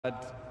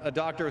A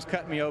doctor was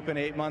cutting me open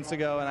 8 months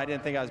ago, and I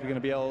didn't think I was going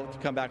to be able to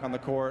come back on the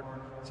court.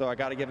 So I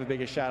got to give a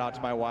biggest shout out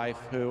to my wife,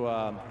 who,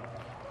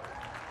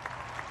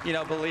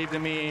 believed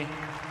in me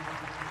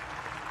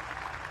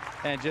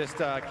and just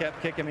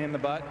kept kicking me in the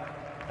butt.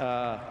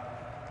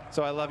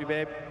 So I love you,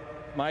 babe.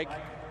 Mike,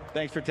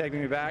 thanks for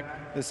taking me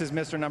back. This is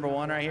Mr. Number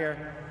One right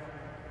here,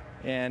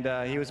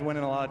 and he was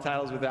winning a lot of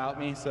titles without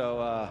me.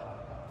 So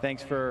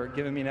thanks for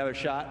giving me another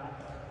shot.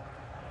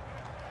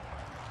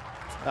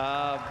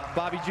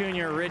 Bobby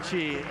Jr.,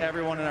 Richie,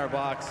 everyone in our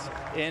box,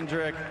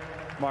 Indrick,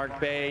 Mark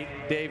Bay,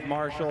 Dave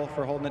Marshall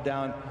for holding it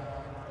down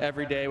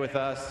every day with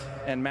us,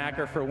 and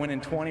Macker for winning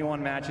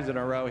 21 matches in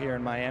a row here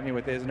in Miami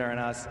with Isner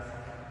and us.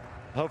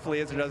 Hopefully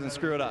Isner doesn't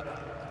screw it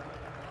up.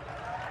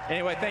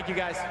 Anyway, thank you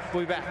guys.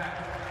 We'll be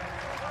back.